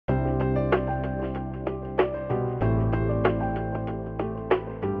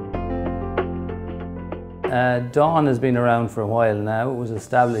Dawn has been around for a while now. It was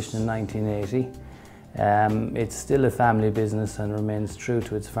established in 1980. It's still a family business and remains true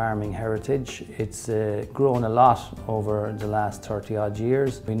to its farming heritage. It's grown a lot over the last 30 odd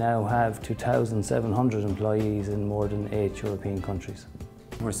years. We now have 2,700 employees in more than 8 European countries.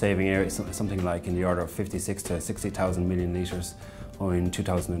 We're saving something like in the order of 56 to 60,000 million litres in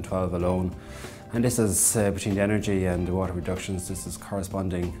 2012 alone. And this is between the energy and the water reductions, this is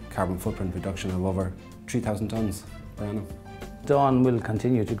corresponding carbon footprint reduction of over 3,000 tonnes per annum. Dawn will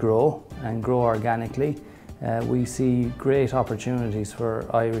continue to grow and grow organically. We see great opportunities for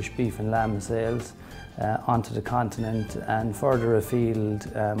Irish beef and lamb sales onto the continent and further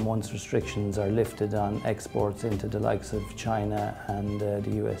afield once restrictions are lifted on exports into the likes of China and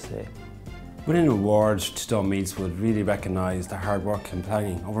the USA. Winning an award to Dawn Meats would really recognise the hard work and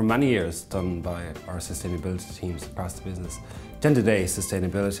planning over many years done by our sustainability teams across the business. At the end of the day,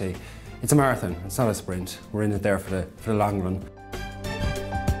 sustainability, it's a marathon, it's not a sprint. We're in it there for the long run.